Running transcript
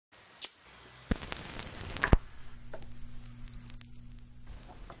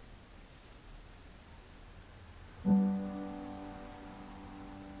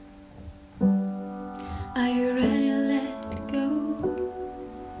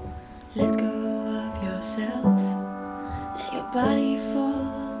Let go of yourself, let your body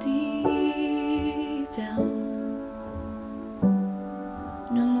fall deep down.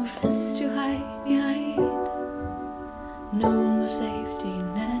 No more fences to hide behind, no more safety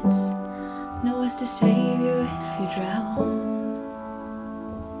nets, no one's to save you if you drown.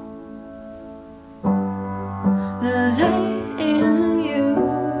 The light in you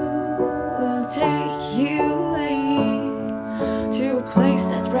will take you away to a place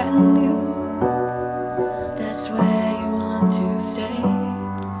that's brand new. That's where you want to stay,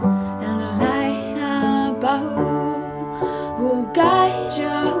 and the light above will guide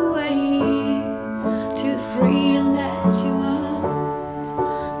your way to the freedom that you want.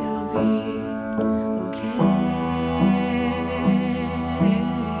 You'll be okay,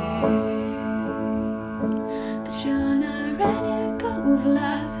 but you're not ready to go for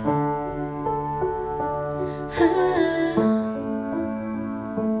love.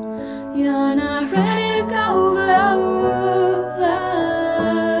 You're not ready to go for love,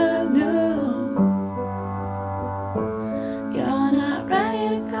 no. You're not ready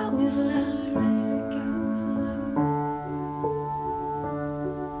to go for love, ready to go for love.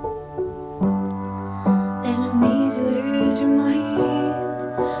 There's no need to lose your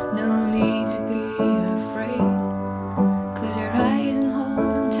mind, no need to be afraid. Close your eyes and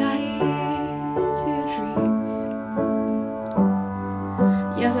hold them tight to your dreams.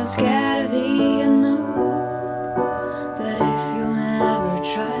 Yes, I'm scared of the unknown, but if you'll never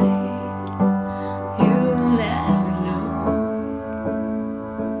try, you'll never know.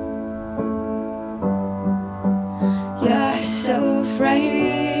 You're so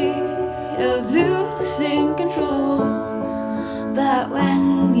afraid of losing control, but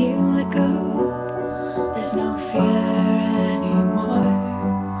when you let go, there's no fear anymore.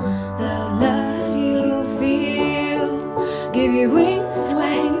 The love you'll feel give you wings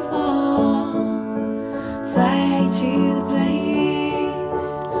when you fall. Fly to the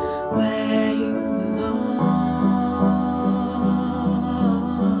place where you belong.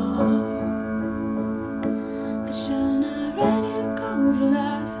 But you're not ready to go for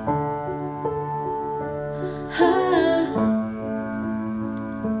love.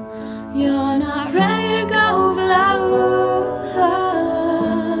 You're not ready to go for love,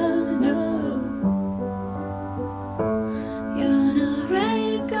 no. You're not ready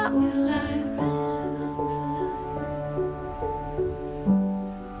to go for love, ready to go for love.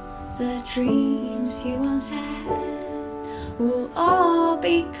 The dreams you once had will all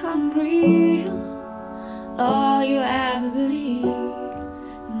become real. All you ever believed,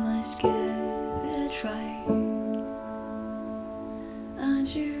 you must give it a try.